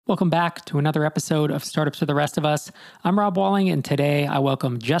Welcome back to another episode of Startups for the Rest of Us. I'm Rob Walling, and today I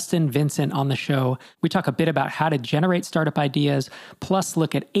welcome Justin Vincent on the show. We talk a bit about how to generate startup ideas, plus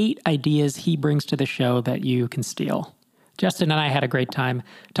look at 8 ideas he brings to the show that you can steal. Justin and I had a great time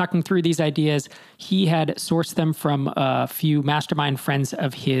talking through these ideas. He had sourced them from a few mastermind friends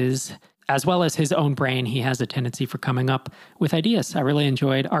of his, as well as his own brain. He has a tendency for coming up with ideas. I really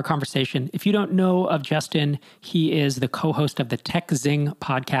enjoyed our conversation. If you don't know of Justin, he is the co-host of the Tech Zing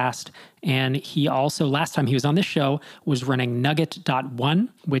podcast. And he also, last time he was on this show, was running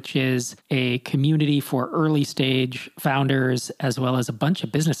Nugget.one, which is a community for early stage founders, as well as a bunch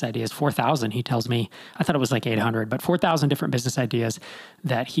of business ideas, 4,000, he tells me. I thought it was like 800, but 4,000 different business ideas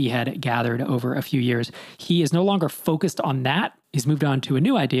that he had gathered over a few years. He is no longer focused on that. He's moved on to a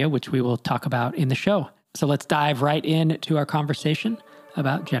new idea, which we will talk about in the show. So let's dive right into our conversation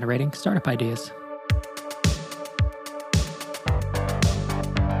about generating startup ideas.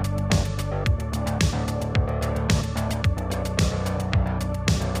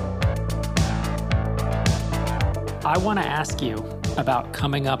 I want to ask you about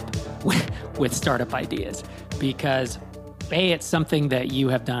coming up with startup ideas because, A, it's something that you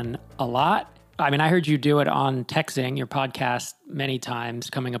have done a lot. I mean, I heard you do it on Tech Zing, your podcast, many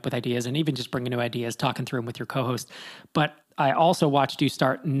times, coming up with ideas and even just bringing new ideas, talking through them with your co-host. But I also watched you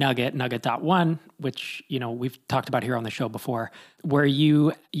start Nugget.one, which, you know, we've talked about here on the show before, where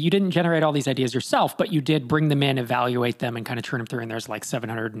you didn't generate all these ideas yourself, but you did bring them in, evaluate them, and kind of churn them through. And there's like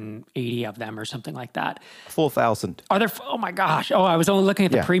 780 of them or something like that. 4,000. Are there? Oh my gosh. Oh, I was only looking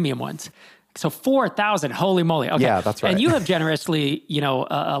at the premium ones. So 4,000, holy moly. Okay. Yeah, that's right. And you have generously,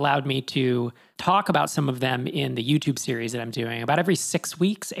 allowed me to talk about some of them in the YouTube series that I'm doing. About every 6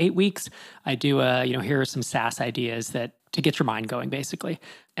 weeks, 8 weeks, I do here are some SaaS ideas that to get your mind going, basically.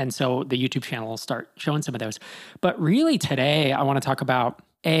 And so the YouTube channel will start showing some of those. But really today, I want to talk about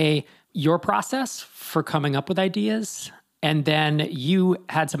your process for coming up with ideas. And then you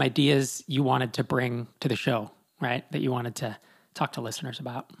had some ideas you wanted to bring to the show, right? That you wanted to talk to listeners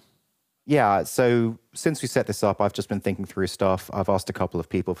about. Yeah, so since we set this up, I've just been thinking through stuff. I've asked a couple of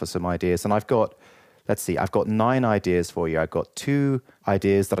people for some ideas, and I've got 9 ideas for you. I've got 2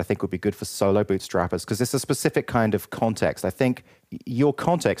 ideas that I think would be good for solo bootstrappers, because it's a specific kind of context. I think your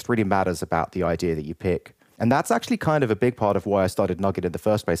context really matters about the idea that you pick. And that's actually kind of a big part of why I started Nugget in the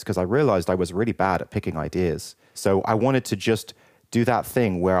first place, because I realized I was really bad at picking ideas. So I wanted to just do that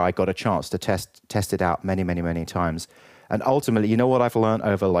thing where I got a chance to test it out many, many, many times. And ultimately, you know what I've learned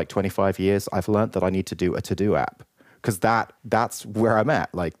over like 25 years? I've learned that I need to do a to-do app, because that's where I'm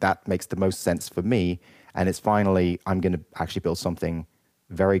at. Like, that makes the most sense for me. And it's finally, I'm going to actually build something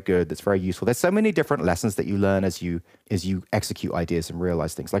very good that's very useful. There's so many different lessons that you learn as you execute ideas and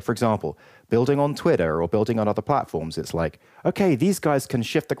realize things. Like, for example, building on Twitter or building on other platforms, it's like, okay, these guys can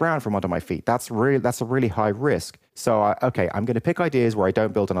shift the ground from under my feet. That's a really high risk. So, I'm going to pick ideas where I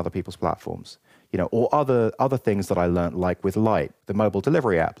don't build on other people's platforms. Or other things that I learned, like with Light, the mobile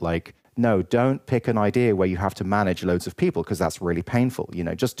delivery app. Like, no, don't pick an idea where you have to manage loads of people, because that's really painful.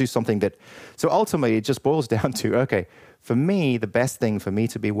 Just do something that. So ultimately, it just boils down to, okay, for me, the best thing for me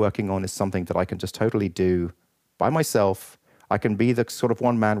to be working on is something that I can just totally do by myself. I can be the sort of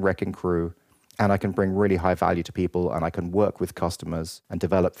one-man wrecking crew, and I can bring really high value to people, and I can work with customers and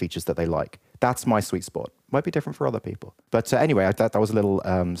develop features that they like. That's my sweet spot. Might be different for other people. But anyway, that was a little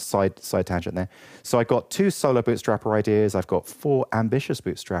side tangent there. So I got 2 solo bootstrapper ideas. I've got 4 ambitious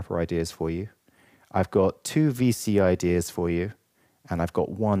bootstrapper ideas for you. I've got 2 VC ideas for you. And I've got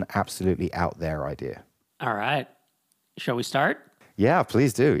 1 absolutely out there idea. All right. Shall we start? Yeah,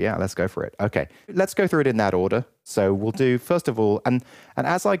 please do. Yeah, let's go for it. Okay, let's go through it in that order. So we'll do, first of all, and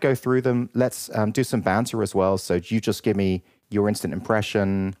as I go through them, let's do some banter as well. So you just give me your instant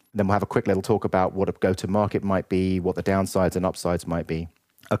impression. Then we'll have a quick little talk about what a go-to-market might be, what the downsides and upsides might be.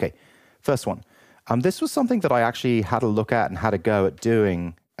 Okay, first one. This was something that I actually had a look at and had a go at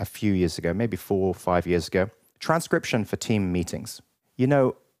doing a few years ago, maybe 4 or 5 years ago. Transcription for team meetings.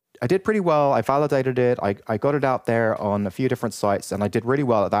 I did pretty well. I validated it. I got it out there on a few different sites, and I did really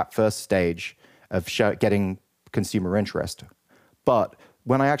well at that first stage of getting consumer interest. But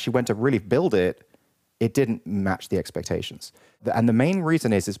when I actually went to really build it, it didn't match the expectations. And the main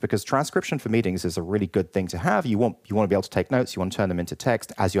reason is because transcription for meetings is a really good thing to have. You want to be able to take notes. You want to turn them into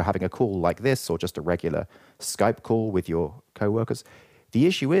text as you're having a call like this, or just a regular Skype call with your coworkers. The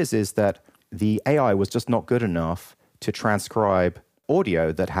issue is that the AI was just not good enough to transcribe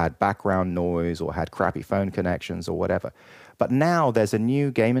audio that had background noise or had crappy phone connections or whatever. But now there's a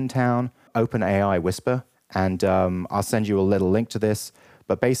new game in town, OpenAI Whisper, and I'll send you a little link to this.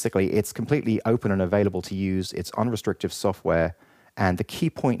 But basically, it's completely open and available to use. It's unrestricted software, And the key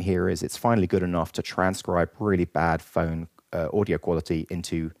point here is it's finally good enough to transcribe really bad phone audio quality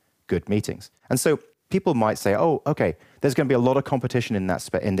into good meetings. And so people might say, oh, okay, there's going to be a lot of competition in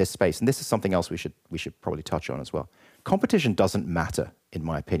this space. And this is something else we should probably touch on as well. Competition doesn't matter, in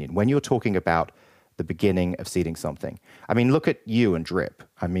my opinion, when you're talking about the beginning of seeding something. I mean, look at you and Drip.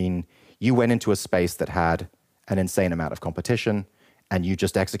 I mean, you went into a space that had an insane amount of competition, and you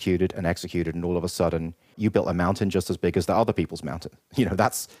just executed, and all of a sudden you built a mountain just as big as the other people's mountain. You know,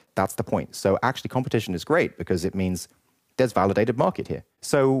 that's the point. So actually competition is great because it means there's validated market here.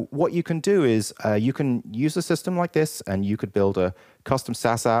 So what you can do is you can use a system like this, and you could build a custom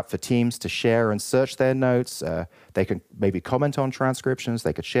SaaS app for teams to share and search their notes. They can maybe comment on transcriptions.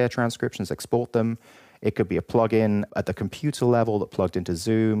 They could share transcriptions, export them. It could be a plugin at the computer level that plugged into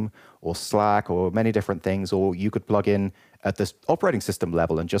Zoom or Slack or many different things. Or you could plug in at the operating system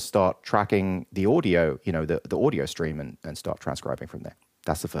level and just start tracking the audio, you know, the audio stream and start transcribing from there.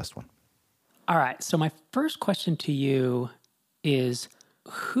 That's the first one. All right. So my first question to you is,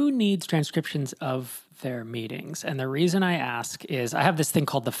 who needs transcriptions of their meetings? And the reason I ask is I have this thing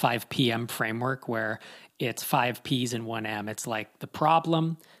called the 5 PM framework where it's 5 Ps and 1 M. It's like the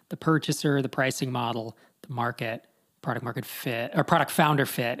problem, the purchaser, the pricing model, the market, product market fit, or product founder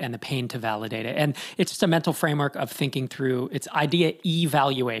fit, and the pain to validate it. And it's just a mental framework of thinking through its idea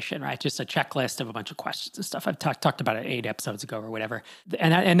evaluation, right? Just a checklist of a bunch of questions and stuff. I've talked about it 8 episodes ago or whatever.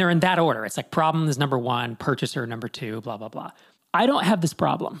 And they're in that order. It's like problem is number 1, purchaser number 2, blah, blah, blah. I don't have this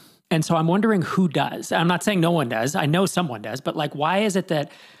problem. And so I'm wondering who does. I'm not saying no one does. I know someone does. But like, why is it that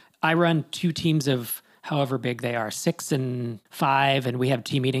I run 2 teams of however big they are, 6 and 5, and we have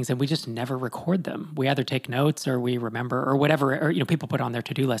team meetings and we just never record them. We either take notes or we remember or whatever, or, you know, people put on their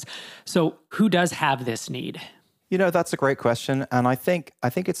to-do list. So who does have this need? You know, that's a great question. And I think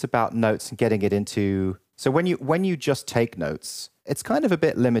it's about notes and getting it into, so when you just take notes, it's kind of a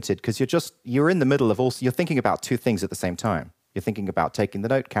bit limited because you're in the middle of also, you're thinking about 2 things at the same time. You're thinking about taking the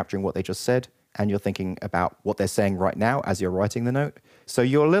note, capturing what they just said, and you're thinking about what they're saying right now as you're writing the note. So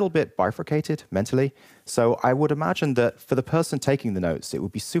you're a little bit bifurcated mentally. So I would imagine that for the person taking the notes, it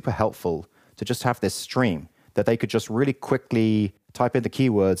would be super helpful to just have this stream that they could just really quickly type in the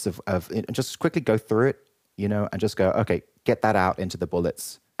keywords and just quickly go through it, you know, and just go, okay, get that out into the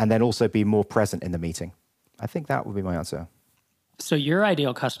bullets, and then also be more present in the meeting. I think that would be my answer. So your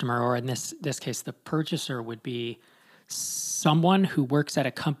ideal customer, or in this case, the purchaser, would be someone who works at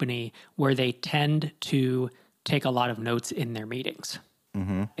a company where they tend to take a lot of notes in their meetings.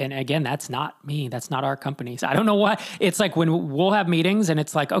 Mm-hmm. And again, that's not me. That's not our companies. I don't know why. It's like when we'll have meetings and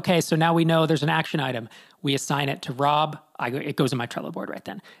it's like, okay, so now we know there's an action item. We assign it to Rob. It goes in my Trello board right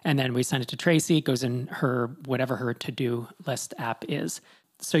then. And then we assign it to Tracy. It goes in whatever her to-do list app is.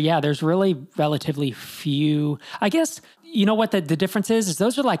 So yeah, there's really relatively few. I guess, you know what the difference is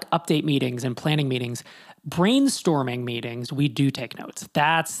those are like update meetings and planning meetings. Brainstorming meetings, we do take notes.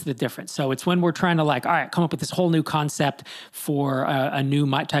 That's the difference. So it's when we're trying to like, all right, come up with this whole new concept for a new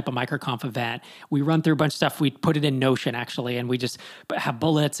type of microconf event. We run through a bunch of stuff. We put it in Notion actually, and we just have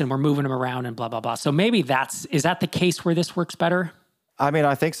bullets and we're moving them around and blah, blah, blah. So maybe is that the case where this works better? I mean,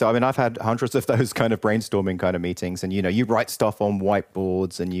 I think so. I mean, I've had hundreds of those kind of brainstorming kind of meetings, and you know, you write stuff on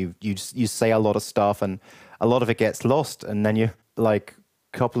whiteboards, and you say a lot of stuff, and a lot of it gets lost, and then you like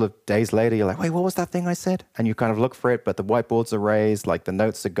a couple of days later, you're like, wait, what was that thing I said? And you kind of look for it, but the whiteboards are raised, like the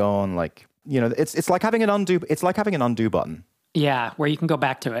notes are gone, like you know, it's like having an undo. It's like having an undo button. Yeah, where you can go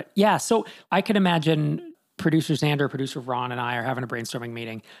back to it. Yeah, so I could imagine producer Xander, producer Ron, and I are having a brainstorming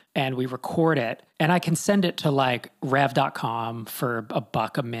meeting and we record it, and I can send it to like rev.com for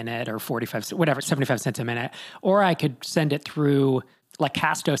 $1 a minute or 75 cents a minute. Or I could send it through, like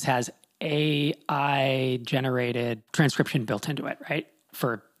Castos has AI generated transcription built into it, right?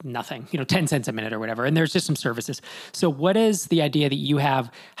 For nothing, 10 cents a minute or whatever. And there's just some services. So what is the idea that you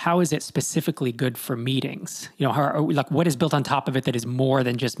have? How is it specifically good for meetings? What is built on top of it that is more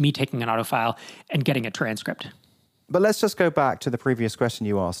than just me taking an auto file and getting a transcript? But let's just go back to the previous question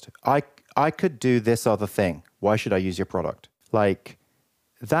you asked. I could do this other thing. Why should I use your product? Like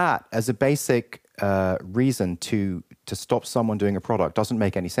that as a basic reason to stop someone doing a product doesn't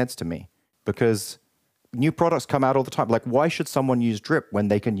make any sense to me, because new products come out all the time. Like, why should someone use Drip when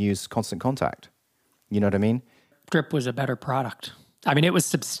they can use Constant Contact? You know what I mean? Drip was a better product. I mean, it was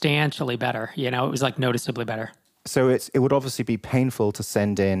substantially better. It was like noticeably better. So it would obviously be painful to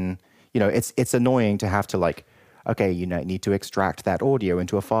send in, it's annoying to have to like, okay, you need to extract that audio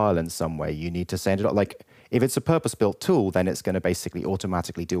into a file in some way. You need to send it, like, If it's a purpose-built tool, then it's going to basically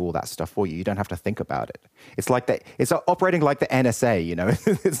automatically do all that stuff for you. You don't have to think about it. It's like it's operating like the NSA, you know.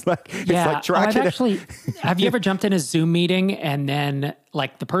 It's like tracking. Have you ever jumped in a Zoom meeting and then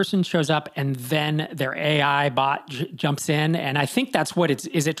like the person shows up and then their AI bot jumps in, and I think that's what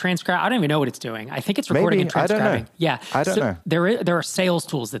is it transcribe? I don't even know what it's doing. I think it's recording and transcribing. I don't know. Yeah, I don't know. There are sales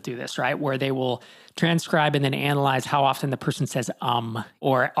tools that do this, right? Where they will transcribe and then analyze how often the person says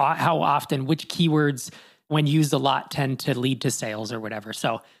or how often which keywords, when used a lot, tend to lead to sales or whatever.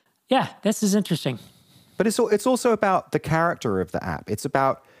 So yeah, this is interesting. But it's also about the character of the app. It's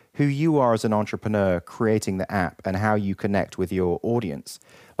about who you are as an entrepreneur creating the app and how you connect with your audience.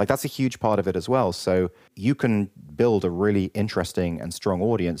 Like that's a huge part of it as well. So you can build a really interesting and strong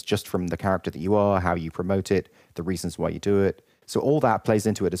audience just from the character that you are, how you promote it, the reasons why you do it. So all that plays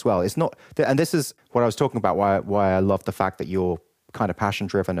into it as well. It's not, and this is what I was talking about, why I love the fact that you're kind of passion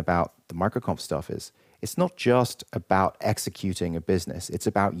driven about the microconf stuff is, it's not just about executing a business. It's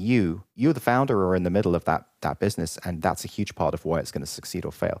about you. You're the founder or in the middle of that business, and that's a huge part of why it's going to succeed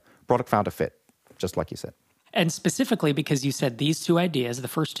or fail. Product founder fit, just like you said. And specifically because you said these two ideas, the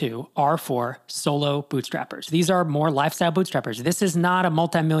first two, are for solo bootstrappers. These are more lifestyle bootstrappers. This is not a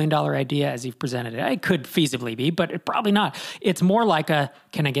multi-million-dollar idea as you've presented it. It could feasibly be, but it probably not. It's more like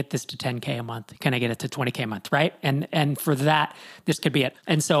can I get this to 10K a month? Can I get it to 20K a month, right? And for that, this could be it.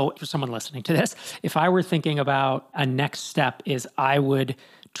 And so for someone listening to this, if I were thinking about a next step is I would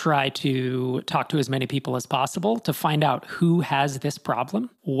try to talk to as many people as possible to find out who has this problem,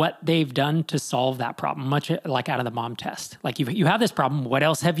 what they've done to solve that problem, much like out of the mom test. Like you have this problem, what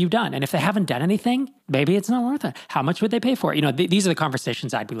else have you done? And if they haven't done anything, maybe it's not worth it. How much would they pay for it? You know, these are the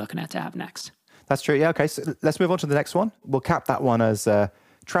conversations I'd be looking at to have next. That's true. Yeah, okay. So let's move on to the next one. We'll cap that one as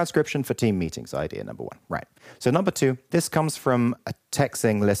transcription for team meetings, idea number one. Right. So number two, this comes from a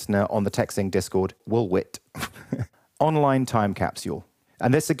TechZing listener on the TechZing Discord, Will Witt. Online time capsule.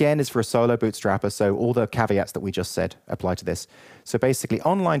 And this, again, is for a solo bootstrapper, so all the caveats that we just said apply to this. So basically,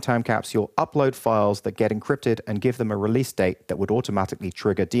 online time capsule, upload files that get encrypted and give them a release date that would automatically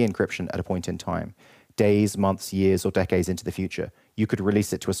trigger de-encryption at a point in time. Days, months, years, or decades into the future. You could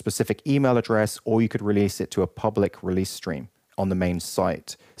release it to a specific email address, or you could release it to a public release stream on the main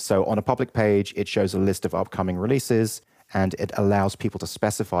site. So on a public page, it shows a list of upcoming releases, and it allows people to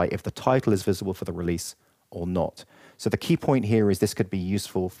specify if the title is visible for the release or not. So the key point here is this could be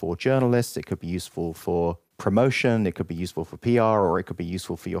useful for journalists, it could be useful for promotion, it could be useful for PR, or it could be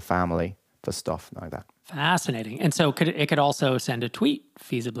useful for your family, for stuff like that. Fascinating. And so it could also send a tweet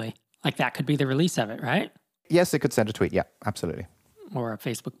feasibly. Like that could be the release of it, right? Yes, it could send a tweet. Yeah, absolutely. Or a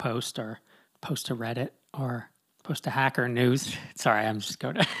Facebook post, or post to Reddit, or post to Hacker News. Sorry, I'm just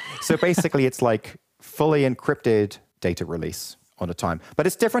going to... So basically it's like fully encrypted data release on a time. But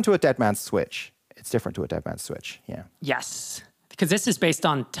it's different to a dead man's switch. It's different to a dead man's switch, yeah. Yes, because this is based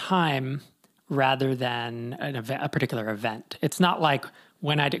on time rather than a particular event. It's not like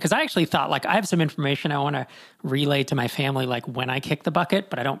when I do, because I actually thought like I have some information I want to relay to my family, like when I kick the bucket,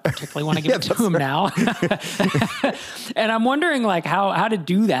 but I don't particularly want to give it to them now. And I'm wondering like how to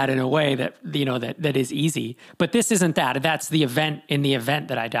do that in a way that, you know, that is easy. But this isn't that. That's the event in the event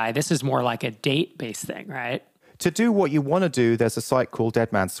that I die. This is more like a date-based thing, right? To do what you want to do, there's a site called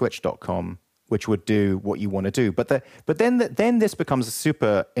deadmanswitch.com, which would do what you want to do. But then this becomes a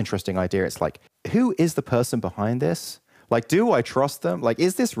super interesting idea. It's like, who is the person behind this? Like, do I trust them? Like,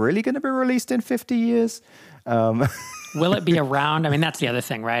 is this really going to be released in 50 years? Will it be around? I mean, that's the other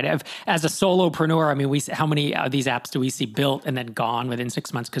thing, right? As a solopreneur, I mean, how many of these apps do we see built and then gone within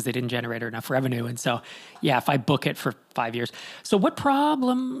 6 months because they didn't generate enough revenue? And so, yeah, if I book it for 5 years. So what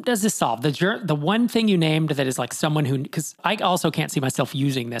problem does this solve? The one thing you named that is like someone who, because I also can't see myself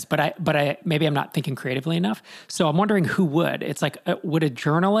using this, but I maybe I'm not thinking creatively enough. So I'm wondering who would. It's like, would a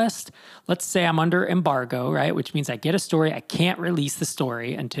journalist, let's say I'm under embargo, right? Which means I get a story. I can't release the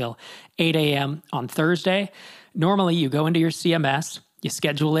story until 8 a.m. on Thursday. Normally, you go into your CMS, you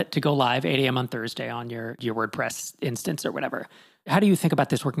schedule it to go live 8 a.m. on Thursday on your WordPress instance or whatever. How do you think about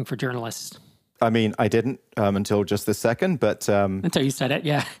this working for journalists? I mean, I didn't until just this second, but until you said it,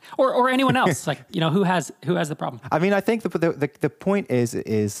 yeah, or anyone else, like, you know, who has the problem? I mean, I think the point is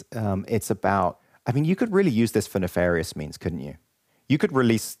it's about. I mean, you could really use this for nefarious means, couldn't you? You could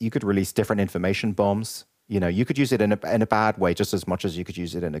release different information bombs. You know, you could use it in a bad way just as much as you could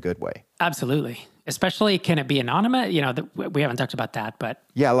use it in a good way. Absolutely. Especially, can it be anonymous? You know, we haven't talked about that, but...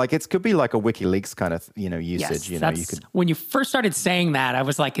 Yeah, like it could be like a WikiLeaks kind of, you know, usage. Yes, you know, you could... When you first started saying that, I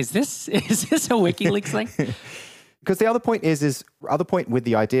was like, is this a WikiLeaks thing? Because the other point with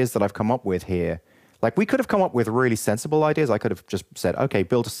the ideas that I've come up with here, Like we could have come up with really sensible ideas. I could have just said, okay,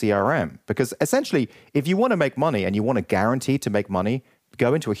 build a CRM. Because essentially, if you want to make money and you want to guarantee to make money,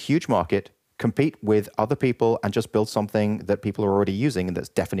 go into a huge market, compete with other people, and just build something that people are already using and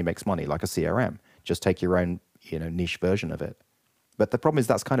that definitely makes money, like a CRM. Just take your own, niche version of it. But the problem is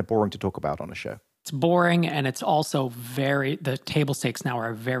that's kind of boring to talk about on a show. It's boring, and it's also the table stakes now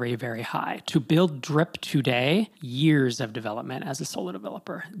are very, very high. To build Drip today, years of development as a solo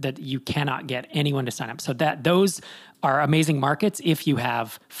developer that you cannot get anyone to sign up. So those are amazing markets if you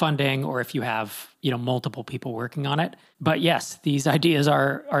have funding or if you have, multiple people working on it. But yes, these ideas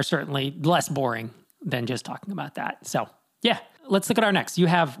are certainly less boring than just talking about that. So yeah. Let's look at our next. You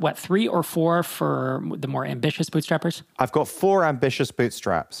have, 3 or 4 for the more ambitious bootstrappers? I've got 4 ambitious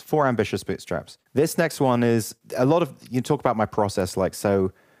bootstraps. This next one is you talk about my process.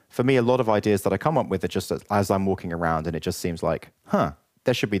 So for me, a lot of ideas that I come up with are just as I'm walking around, and it just seems like,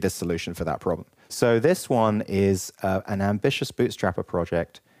 there should be this solution for that problem. So this one is an ambitious bootstrapper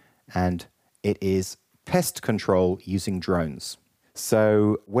project, and it is pest control using drones.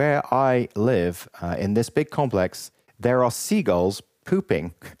 So where I live in this big complex, there are seagulls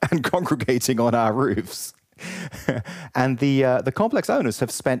pooping and congregating on our roofs. And the complex owners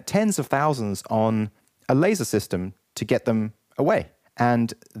have spent tens of thousands on a laser system to get them away.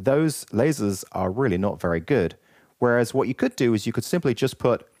 And those lasers are really not very good. Whereas what you could do is you could simply just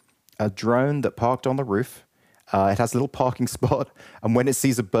put a drone that parked on the roof. It has a little parking spot. And when it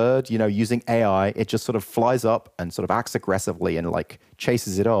sees a bird, using AI, it just sort of flies up and sort of acts aggressively and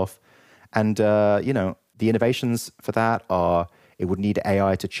chases it off. And, the innovations for that are it would need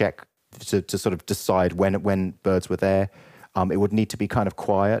AI to check, to sort of decide when birds were there. It would need to be kind of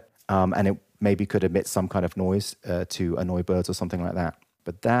quiet, and it maybe could emit some kind of noise to annoy birds or something like that.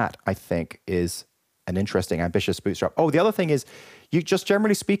 But that, I think, is an interesting, ambitious bootstrap. Oh, the other thing is,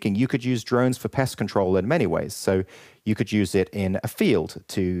 generally speaking, you could use drones for pest control in many ways. So you could use it in a field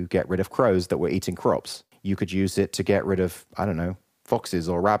to get rid of crows that were eating crops. You could use it to get rid of, foxes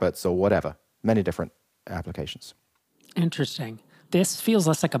or rabbits or whatever. Many different applications. Interesting. This feels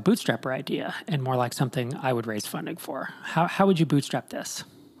less like a bootstrapper idea and more like something I would raise funding for. How would you bootstrap this?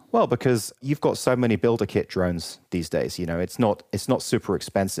 Well, because you've got so many builder kit drones these days. It's not super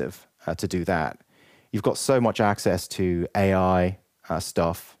expensive to do that. You've got so much access to AI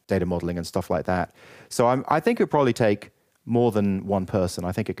stuff, data modeling and stuff like that. So I think it would probably take more than one person.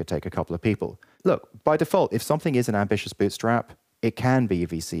 I think it could take a couple of people. Look, by default, if something is an ambitious bootstrap, it can be a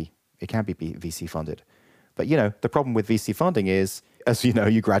VC. It can be VC funded. But, the problem with VC funding is, as you know,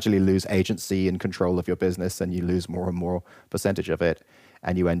 you gradually lose agency and control of your business, and you lose more and more percentage of it,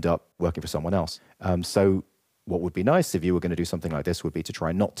 and you end up working for someone else. So what would be nice if you were going to do something like this would be to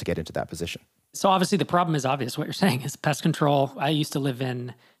try not to get into that position. So obviously the problem is obvious. What you're saying is pest control. I used to live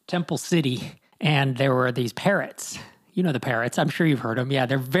in Temple City, and there were these parrots. You know the parrots. I'm sure you've heard them. Yeah,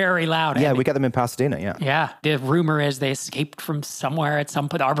 they're very loud. Yeah, we get them in Pasadena, yeah. Yeah. The rumor is they escaped from somewhere at some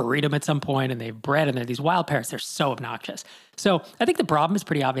point, Arboretum at some point, and they've bred, and they're these wild parrots. They're so obnoxious. So I think the problem is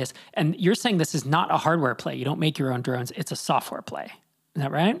pretty obvious. And you're saying this is not a hardware play. You don't make your own drones. It's a software play. Is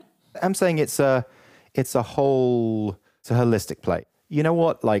that right? I'm saying it's a holistic play. You know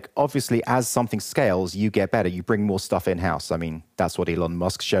what? Obviously, as something scales, you get better. You bring more stuff in-house. I mean, that's what Elon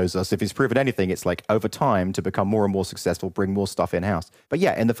Musk shows us. If he's proven anything, it's over time to become more and more successful, bring more stuff in-house. But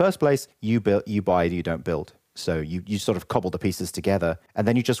yeah, in the first place, you buy, you don't build. So you sort of cobble the pieces together, and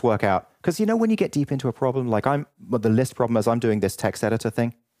then you just work out. Because when you get deep into a problem, the list problem as I'm doing this text editor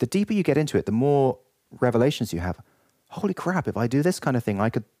thing, the deeper you get into it, the more revelations you have. Holy crap, if I do this kind of thing, I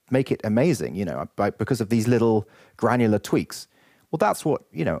could make it amazing, because of these little granular tweaks. Well, that's what,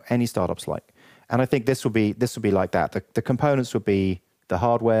 any startup's like. And I think this would be like that. The components would be the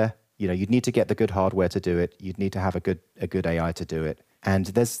hardware. You'd need to get the good hardware to do it. You'd need to have a good AI to do it. And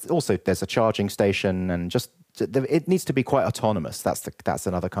there's a charging station, and just it needs to be quite autonomous. That's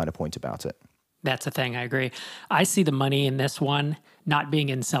another kind of point about it. That's the thing. I agree. I see the money in this one not being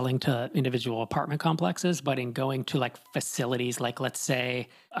in selling to individual apartment complexes, but in going to facilities, let's say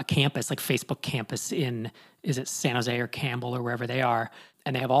a campus, Facebook campus in, is it San Jose or Campbell or wherever they are,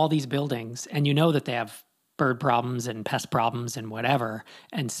 and they have all these buildings, and that they have bird problems and pest problems and whatever,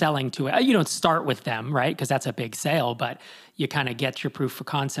 and selling to it. You don't start with them, right? Because that's a big sale, but you kind of get your proof of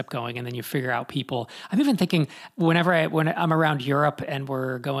concept going, and then you figure out people. I'm even thinking when I'm around Europe and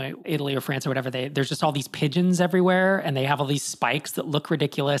we're going Italy or France or whatever, there's just all these pigeons everywhere, and they have all these spikes that look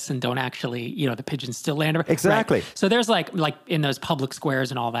ridiculous and don't actually, the pigeons still land. Exactly. Right? So there's like in those public squares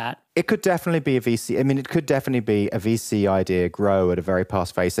and all that. It could definitely be a VC. I mean, it could definitely be a VC idea grow at a very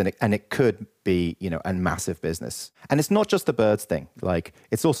fast pace, and it could be, a massive business. And it's not just the birds thing.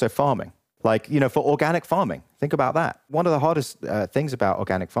 It's also farming. Like, you know, for organic farming, think about that. One of the hardest things about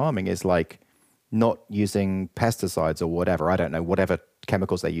organic farming is like not using pesticides or whatever. I don't know, whatever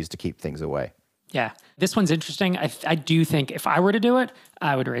chemicals they use to keep things away. Yeah. This one's interesting. I do think if I were to do it,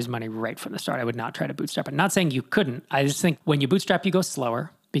 I would raise money right from the start. I would not try to bootstrap it. Not saying you couldn't. I just think when you bootstrap, you go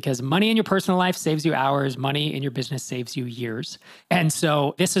slower because money in your personal life saves you hours. Money in your business saves you years. And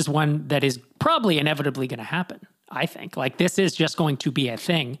so this is one that is probably inevitably going to happen, I think. Like this is just going to be a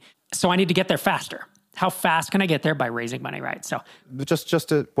thing. So I need to get there faster. How fast can I get there? By raising money, right? So just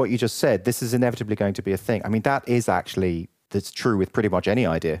to what you just said, this is inevitably going to be a thing. I mean, that's true with pretty much any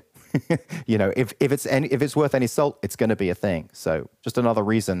idea. You know, if it's worth any salt, it's going to be a thing. So just another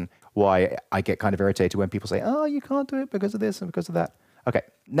reason why I get kind of irritated when people say, "Oh, you can't do it because of this and because of that." Okay,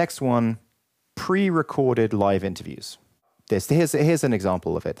 next one, pre-recorded live interviews. Here's an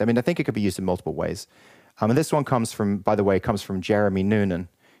example of it. I mean, I think it could be used in multiple ways. And this one comes from Jeremy Noonan,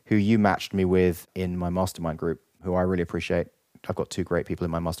 who you matched me with in my mastermind group, who I really appreciate. I've got two great people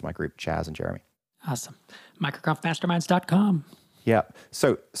in my mastermind group, Chaz and Jeremy. Awesome. Microconfmasterminds.com. Yeah.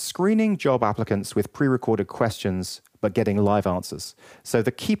 So screening job applicants with pre-recorded questions, but getting live answers. So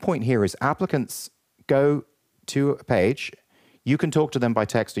the key point here is applicants go to a page. You can talk to them by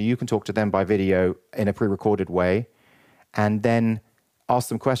text or you can talk to them by video in a pre-recorded way and then ask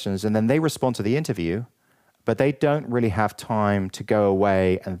them questions. And then they respond to the interview, but they don't really have time to go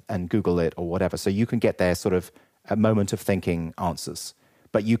away and Google it or whatever. So you can get their sort of a moment of thinking answers,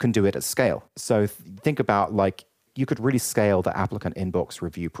 but you can do it at scale. So think about like, you could really scale the applicant inbox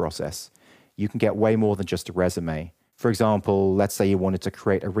review process. You can get way more than just a resume. For example, let's say you wanted to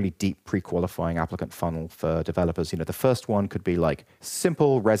create a really deep pre-qualifying applicant funnel for developers. You know, the first one could be like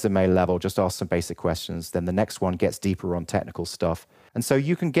simple resume level, just ask some basic questions. Then the next one gets deeper on technical stuff. And so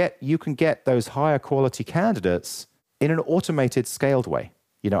you can get those higher quality candidates in an automated, scaled way.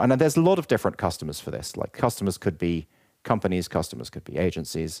 You know, and there's a lot of different customers for this. Like customers could be companies, customers could be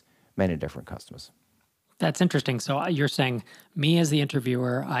agencies, many different customers. That's interesting. So you're saying me as the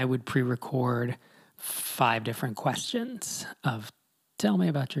interviewer, I would pre-record 5 different questions of tell me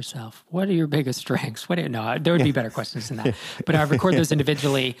about yourself. What are your biggest strengths? There would be better questions than that. But I record those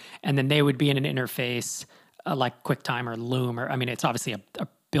individually and then they would be in an interface like QuickTime or Loom, or I mean, it's obviously a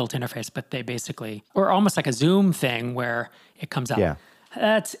built interface, but they basically, or almost like a Zoom thing where it comes out. Yeah.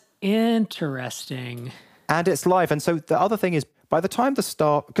 That's interesting. And it's live. And so the other thing is, by the time the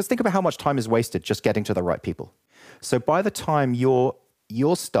staff, because think about how much time is wasted just getting to the right people. So by the time your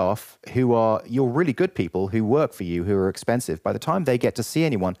staff, you're really good people who work for you, who are expensive, by the time they get to see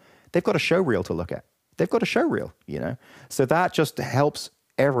anyone, they've got a show reel to look at. They've got a show reel, you know? So that just helps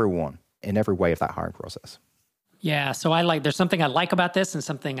everyone in every way of that hiring process. Yeah, so there's something I like about this and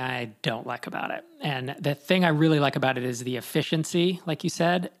something I don't like about it. And the thing I really like about it is the efficiency, like you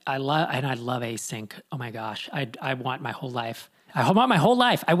said. I love async. Oh my gosh, I want my whole life.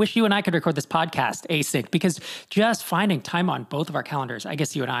 I wish you and I could record this podcast async because just finding time on both of our calendars, I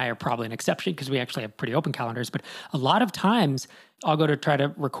guess you and I are probably an exception because we actually have pretty open calendars, but a lot of times I'll go to try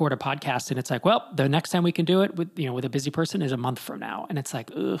to record a podcast and it's like, well, the next time we can do it with a busy person is a month from now. And it's like,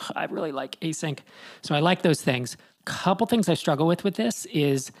 ugh, I really like async. So I like those things. Couple things I struggle with this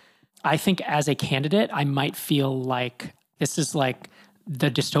is I think as a candidate, I might feel like this is like the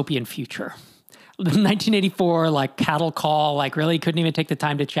dystopian future. 1984, like cattle call, like really couldn't even take the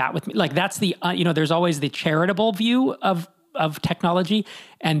time to chat with me. Like that's the, there's always the charitable view of technology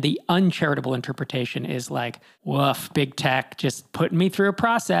and the uncharitable interpretation is like, woof, big tech just putting me through a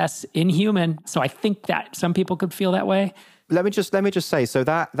process, inhuman. So I think that some people could feel that way. Let me just say, so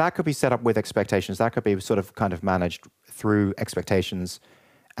that could be set up with expectations. That could be sort of kind of managed through expectations.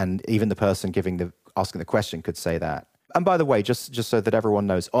 And even the person asking the question could say that. And by the way, just so that everyone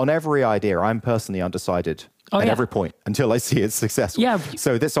knows, on every idea, I'm personally undecided at every point until I see it's successful. Yeah.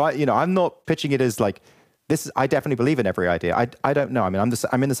 So I'm not pitching it as like this. I definitely believe in every idea. I don't know. I mean,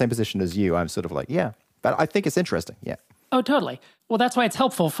 I'm in the same position as you. I'm sort of like, yeah, but I think it's interesting. Yeah. Oh, totally. Well, that's why it's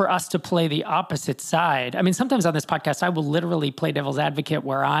helpful for us to play the opposite side. I mean, sometimes on this podcast, I will literally play devil's advocate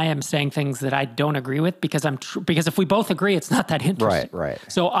where I am saying things that I don't agree with because because if we both agree, it's not that interesting. Right.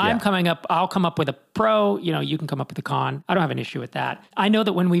 So I'll come up with a pro, you can come up with a con. I don't have an issue with that. I know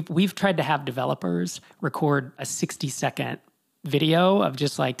that when we've tried to have developers record a 60-second video of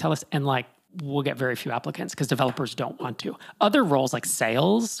just like, tell us, and like, we'll get very few applicants because developers don't want to. Other roles like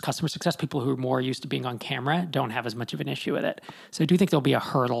sales, customer success, people who are more used to being on camera don't have as much of an issue with it. So I do think there'll be a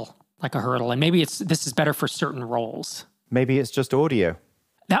hurdle. And maybe this is better for certain roles. Maybe it's just audio.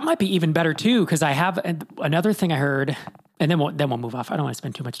 That might be even better too, because I have another thing I heard, and then we'll move off. I don't want to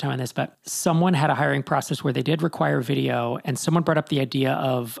spend too much time on this, but someone had a hiring process where they did require video, and someone brought up the idea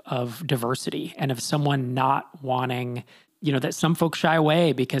of diversity and of someone not wanting, that some folks shy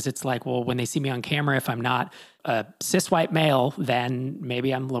away because it's like, well, when they see me on camera, if I'm not a cis white male, then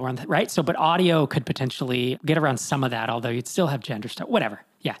maybe I'm lower on that, right? So, but audio could potentially get around some of that, although you'd still have gender stuff, whatever.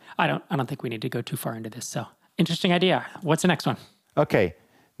 Yeah, I don't think we need to go too far into this. So, interesting idea. What's the next one? Okay.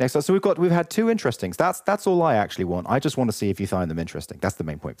 Next up, so we've had two interestings. That's all I actually want. I just want to see if you find them interesting. That's the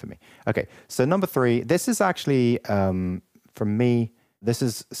main point for me. Okay, so number 3, this is actually, from me, this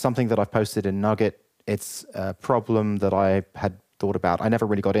is something that I've posted in Nugget. It's a problem that I had thought about. I never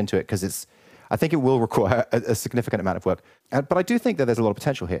really got into it because I think it will require a significant amount of work. But I do think that there's a lot of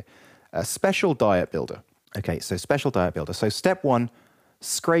potential here. A special diet builder. Okay, so special diet builder. So step 1,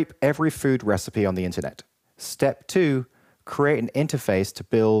 scrape every food recipe on the internet. Step 2, create an interface to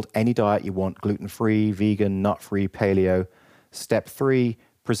build any diet you want, gluten-free, vegan, nut-free, paleo. Step 3,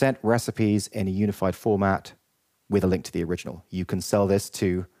 present recipes in a unified format with a link to the original. You can sell this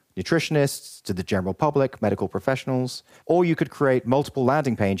to nutritionists, to the general public, medical professionals, or you could create multiple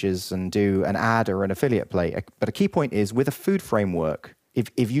landing pages and do an ad or an affiliate play. But a key point is, with a food framework,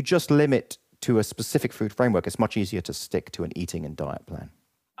 if you just limit to a specific food framework, it's much easier to stick to an eating and diet plan.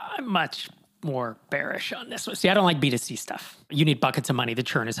 I'm much more bearish on this one. See, I don't like B2C stuff. You need buckets of money. The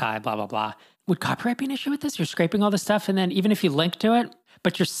churn is high, blah, blah, blah. Would copyright be an issue with this? You're scraping all this stuff, and then even if you link to it,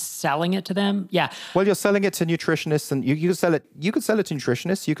 but you're selling it to them? Yeah. Well, you're selling it to nutritionists, and you could sell it. You could sell it to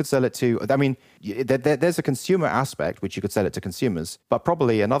nutritionists. You could sell it to. I mean, there's a consumer aspect which you could sell it to consumers, but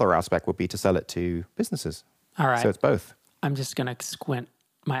probably another aspect would be to sell it to businesses. All right. So it's both. I'm just gonna squint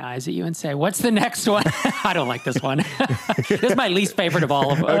my eyes at you and say, "What's the next one?" I don't like this one. This is my least favorite of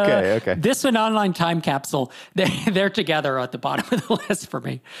all of them. Okay. This and online time capsule. They're together at the bottom of the list for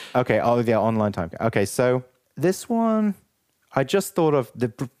me. Okay. Oh yeah, online time. Okay, so this one. I just thought of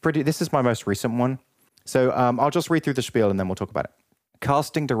this is my most recent one. So I'll just read through the spiel and then we'll talk about it.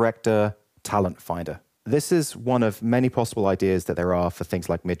 Casting director, talent finder. This is one of many possible ideas that there are for things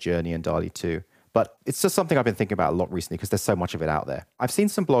like Midjourney and DALL-E 2. But it's just something I've been thinking about a lot recently because there's so much of it out there. I've seen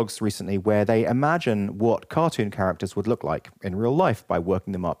some blogs recently where they imagine what cartoon characters would look like in real life by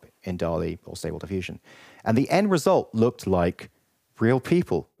working them up in DALL-E or Stable Diffusion. And the end result looked like real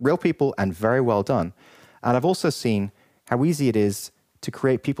people and very well done. And I've also seen how easy it is to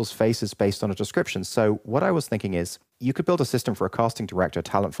create people's faces based on a description. So what I was thinking is you could build a system for a casting director,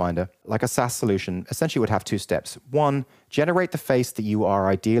 talent finder, like a SaaS solution, essentially would have 2 steps. 1, generate the face that you are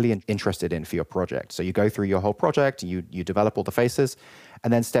ideally interested in for your project. So you go through your whole project, you develop all the faces.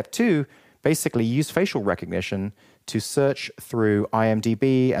 And then step 2, basically use facial recognition to search through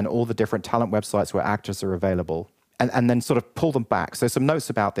IMDb and all the different talent websites where actors are available, and then sort of pull them back. So some notes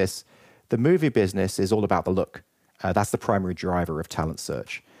about this. The movie business is all about the look. That's the primary driver of talent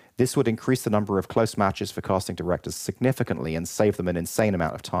search. This would increase the number of close matches for casting directors significantly and save them an insane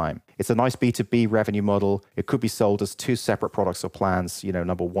amount of time. It's a nice B2B revenue model. It could be sold as 2 separate products or plans.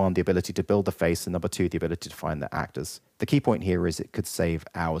 Number 1, the ability to build the face, and number 2, the ability to find the actors. The key point here is it could save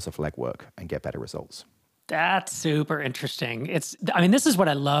hours of legwork and get better results. That's super interesting. This is what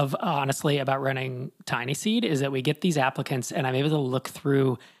I love, honestly, about running TinySeed, is that we get these applicants and I'm able to look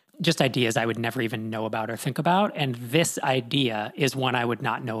through just ideas I would never even know about or think about. And this idea is one I would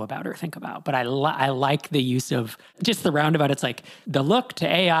not know about or think about. But I like the use of just the roundabout. It's like the look to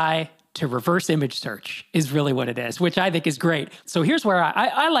AI to reverse image search is really what it is, which I think is great. So here's where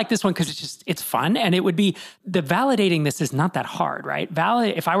I like this one because it's fun. And it would be, the validating this is not that hard, right?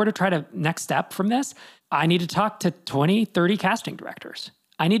 If I were to try to next step from this, I need to talk to 20, 30 casting directors.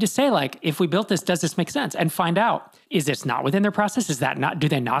 I need to say, like, if we built this, does this make sense? And find out, is this not within their process? Do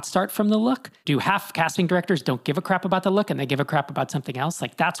they not start from the look? Do half casting directors don't give a crap about the look and they give a crap about something else?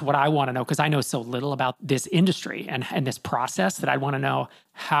 Like, that's what I want to know, because I know so little about this industry and this process that I want to know,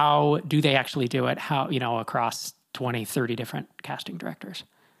 how do they actually do it? How, across 20, 30 different casting directors.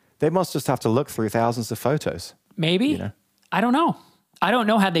 They must just have to look through thousands of photos. Maybe. I don't know. I don't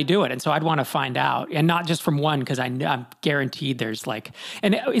know how they do it. And so I'd want to find out, and not just from one, because I'm guaranteed there's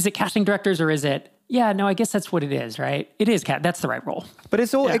and is it casting directors or is it, I guess that's what it is, right? It is, that's the right role. But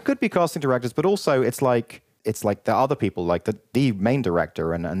it could be casting directors, but also it's like the other people, like the main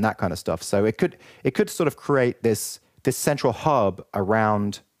director and that kind of stuff. So it could sort of create this central hub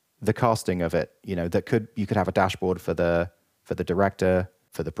around the casting of it, that you could have a dashboard for the director,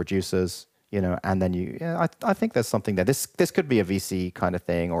 for the producers, and then I think there's something there. This could be a VC kind of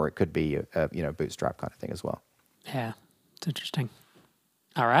thing, or it could be a bootstrap kind of thing as well. Yeah, it's interesting.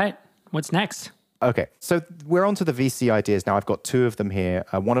 All right, what's next? Okay, so we're on to the VC ideas now. I've got two of them here.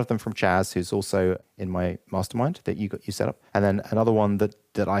 One of them from Chaz, who's also in my mastermind that you set up, and then another one that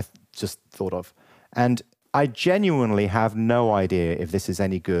I just thought of. And I genuinely have no idea if this is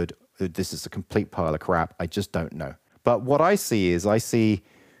any good. This is a complete pile of crap. I just don't know. But what I see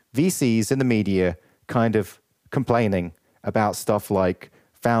VCs in the media kind of complaining about stuff like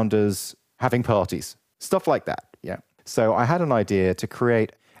founders having parties, stuff like that. Yeah. So I had an idea to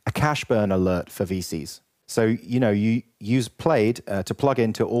create a cash burn alert for VCs. So, you use Plaid to plug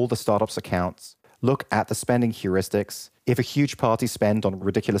into all the startups' accounts, look at the spending heuristics. If a huge party spend on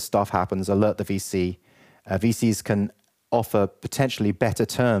ridiculous stuff happens, alert the VC. VCs can offer potentially better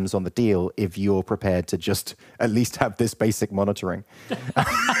terms on the deal if you're prepared to just at least have this basic monitoring.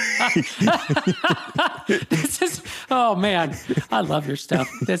 Oh man, I love your stuff.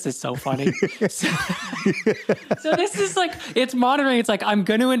 This is so funny. So this is like, it's monitoring. It's like, I'm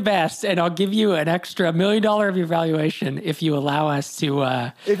going to invest and I'll give you an extra $1 million of your valuation if you allow us to.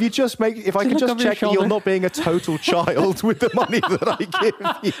 If I can just check that you're not being a total child with the money that I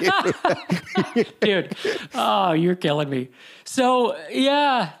give you. Dude, oh, you're killing me. So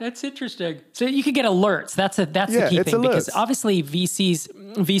yeah, that's interesting. So you can get alerts. That's the key thing, because obviously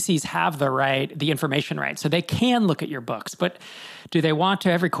VCs have the information right, so they can look at your books. But do they want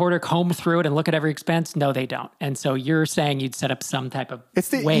to every quarter comb through it and look at every expense? No, they don't. And so you're saying you'd set up some type of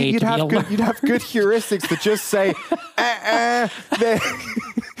way you'd to have be you'd have good heuristics to just say,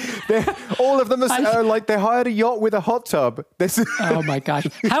 all of them are like they hired a yacht with a hot tub. Oh my gosh.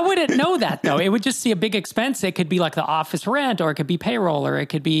 How would it know that though? It would just see a big expense. It could be like the office rent, or it could be payroll, or it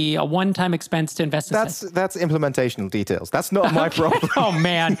could be a one-time expense to invest. That's implementational details. That's not my problem. Oh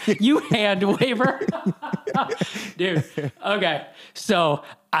man, you hand waver. Dude. Okay. So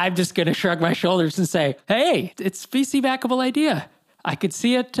I'm just going to shrug my shoulders and say, hey, it's VC backable idea. I could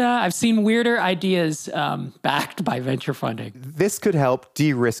see it. I've seen weirder ideas backed by venture funding. This could help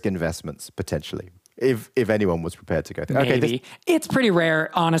de-risk investments potentially, if anyone was prepared to go through. Maybe. It's pretty rare,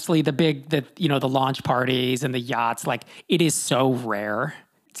 honestly. The launch parties and the yachts, like, it is so rare.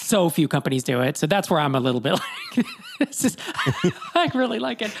 So few companies do it. So that's where I'm a little bit like, I really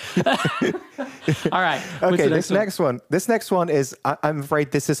like it. All right. Okay, this next one is, I'm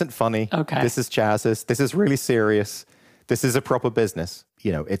afraid this isn't funny. Okay. This is Chaz's. This is really serious. This is a proper business.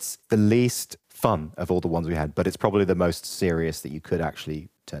 It's the least fun of all the ones we had, but it's probably the most serious that you could actually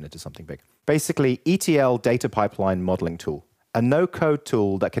turn into something big. Basically, ETL data pipeline modeling tool, a no-code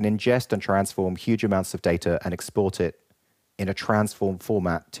tool that can ingest and transform huge amounts of data and export it in a transform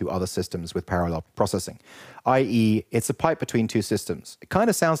format to other systems with parallel processing, i.e. it's a pipe between two systems. It kind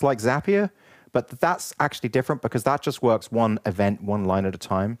of sounds like Zapier, but that's actually different because that just works one event, one line at a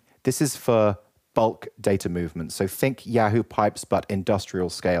time. This is for bulk data movement. So think Yahoo pipes, but industrial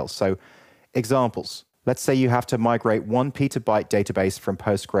scale. So examples, let's say you have to migrate 1 petabyte database from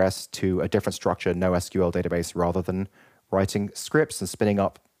Postgres to a different structure, NoSQL database, rather than writing scripts and spinning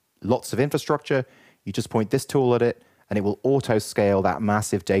up lots of infrastructure. You just point this tool at it, and it will auto-scale that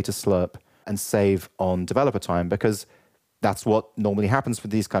massive data slurp and save on developer time, because that's what normally happens with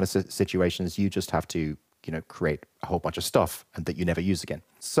these kind of situations. You just have to, create a whole bunch of stuff and that you never use again.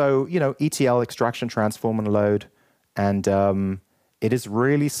 So, ETL, extraction, transform, and load. And it is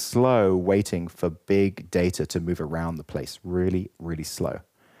really slow waiting for big data to move around the place. Really, really slow.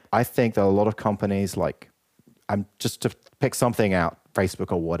 I think that a lot of companies, I'm just to pick something out,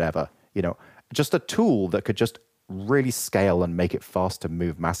 Facebook or whatever, just a tool that could just really scale and make it fast to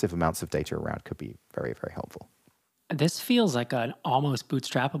move massive amounts of data around could be very, very helpful. This feels like an almost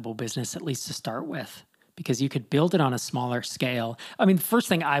bootstrappable business, at least to start with, because you could build it on a smaller scale. I mean, the first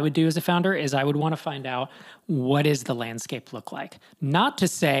thing I would do as a founder is I would want to find out, what does the landscape look like? Not to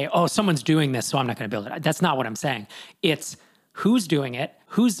say, oh, someone's doing this, so I'm not going to build it. That's not what I'm saying. It's who's doing it,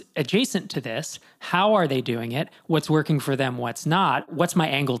 who's adjacent to this, how are they doing it, what's working for them, what's not, what's my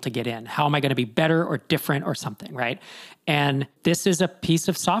angle to get in, how am I going to be better or different or something, right? And this is a piece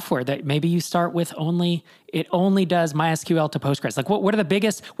of software that maybe you start with it only does MySQL to Postgres. Like what's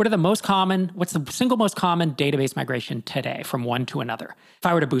the single most common database migration today from one to another? If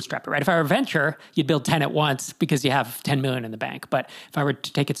I were to bootstrap it, right? If I were a venture, you'd build 10 at once because you have 10 million in the bank. But if I were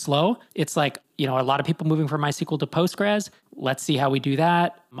to take it slow, it's like, a lot of people moving from MySQL to Postgres. Let's see how we do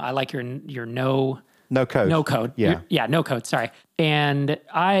that. I like your no code. No code. Yeah. No code. Sorry. And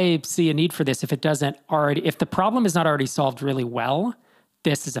I see a need for this if the problem is not already solved really well.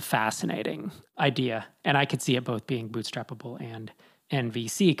 This is a fascinating idea. And I could see it both being bootstrappable and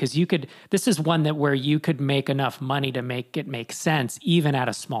VC, because this is one where you could make enough money to make it make sense even at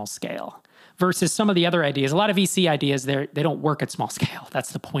a small scale versus some of the other ideas. A lot of VC ideas, they don't work at small scale.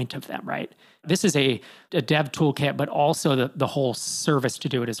 That's the point of them, right? This is a dev toolkit, but also the whole service to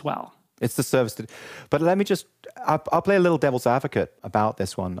do it as well. It's the service. But let me just, I'll play a little devil's advocate about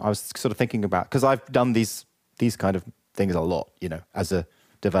this one. I was sort of thinking about, because I've done these kind of things a lot, as a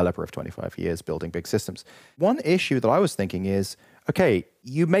developer of 25 years building big systems. One issue that I was thinking is, okay,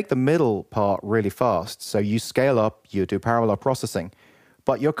 you make the middle part really fast. So you scale up, you do parallel processing,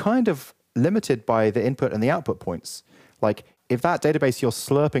 but you're kind of limited by the input and the output points. Like if that database you're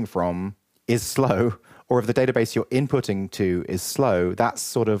slurping from is slow, or if the database you're inputting to is slow, that's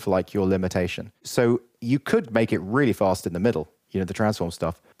sort of like your limitation. So you could make it really fast in the middle, the transform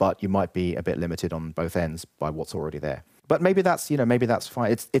stuff, but you might be a bit limited on both ends by what's already there. But maybe that's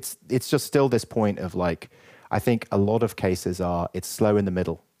fine. It's just still this point of like, I think a lot of cases it's slow in the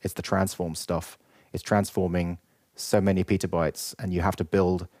middle. It's the transform stuff. It's transforming so many petabytes, and you have to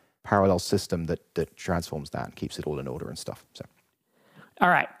build parallel system that transforms that and keeps it all in order and stuff. So, all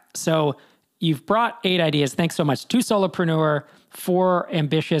right. So you've brought 8 ideas. Thanks so much. 2 solopreneur, 4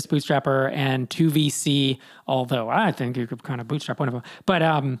 ambitious bootstrapper, and 2 VC, although I think you could kind of bootstrap one of them. But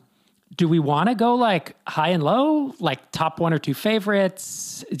do we want to go like high and low, like top 1 or 2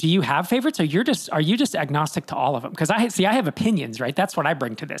 favorites? Do you have favorites, or are you just agnostic to all of them? Because I have opinions, right? That's what I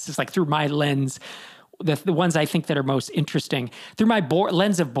bring to this. It's like through my lens, the ones I think that are most interesting, through my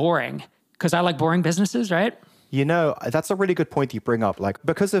lens of boring, because I like boring businesses, right? That's a really good point that you bring up. Like,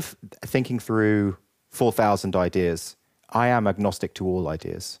 because of thinking through 4,000 ideas, I am agnostic to all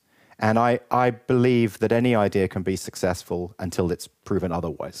ideas. And I believe that any idea can be successful until it's proven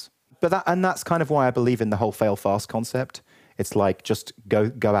otherwise. And that's kind of why I believe in the whole fail fast concept. It's like just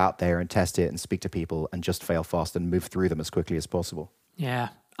go out there and test it and speak to people and just fail fast and move through them as quickly as possible. Yeah,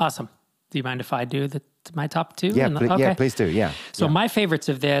 awesome. Do you mind if I do my top 2? Yeah, yeah, please do. Yeah. So my favorites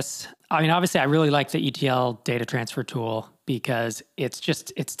of this, I mean, obviously I really like the ETL data transfer tool because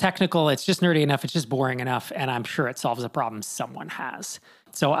it's technical, it's just nerdy enough, it's just boring enough, and I'm sure it solves a problem someone has.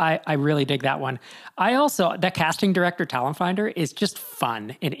 So I really dig that one. That casting director talent finder is just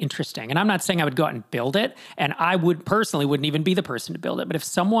fun and interesting. And I'm not saying I would go out and build it, and I wouldn't even be the person to build it. But if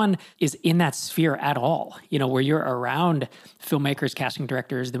someone is in that sphere at all, where you're around filmmakers, casting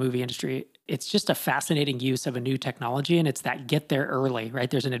directors, the movie industry, it's just a fascinating use of a new technology, and it's that get there early,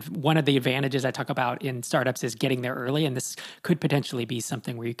 right? One of the advantages I talk about in startups is getting there early, and this could potentially be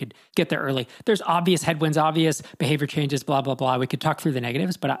something where you could get there early. There's obvious headwinds, obvious behavior changes, blah, blah, blah. We could talk through the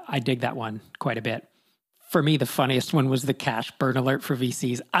negatives, but I dig that one quite a bit. For me, the funniest one was the cash burn alert for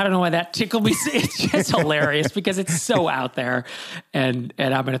VCs. I don't know why that tickled me. It's just hilarious because it's so out there, and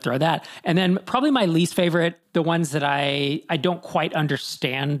I'm going to throw that. And then probably my least favorite, the ones that I don't quite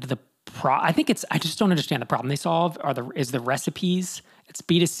understand I just don't understand the problem they solve is the recipes. It's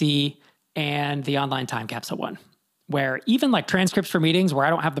B2C and the online time capsule one, where even like transcripts for meetings where I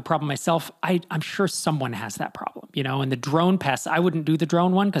don't have the problem myself, I'm sure someone has that problem, and the drone pests, I wouldn't do the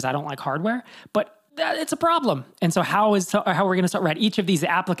drone one because I don't like hardware, but it's a problem. And so how are we going to start, right? Each of these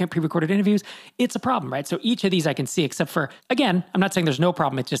applicant pre-recorded interviews, it's a problem, right? So each of these I can see, except for, again, I'm not saying there's no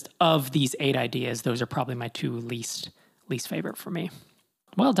problem. It's just of these 8 ideas, those are probably my 2 least favorite for me.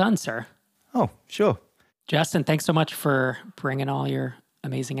 Well done, sir. Oh, sure. Justin, thanks so much for bringing all your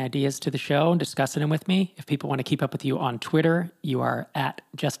amazing ideas to the show and discussing them with me. If people want to keep up with you on Twitter, you are at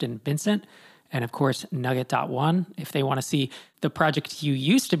Justin Vincent. And of course, Nugget.one. If they want to see the project you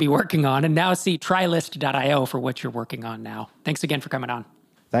used to be working on and now see Trilist.io for what you're working on now. Thanks again for coming on.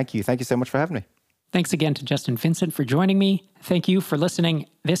 Thank you. Thank you so much for having me. Thanks again to Justin Vincent for joining me. Thank you for listening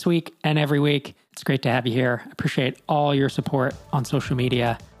this week and every week. It's great to have you here. I appreciate all your support on social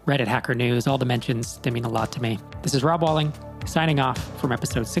media, Reddit, Hacker News, all the mentions. They mean a lot to me. This is Rob Walling signing off from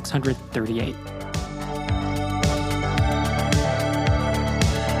episode 638.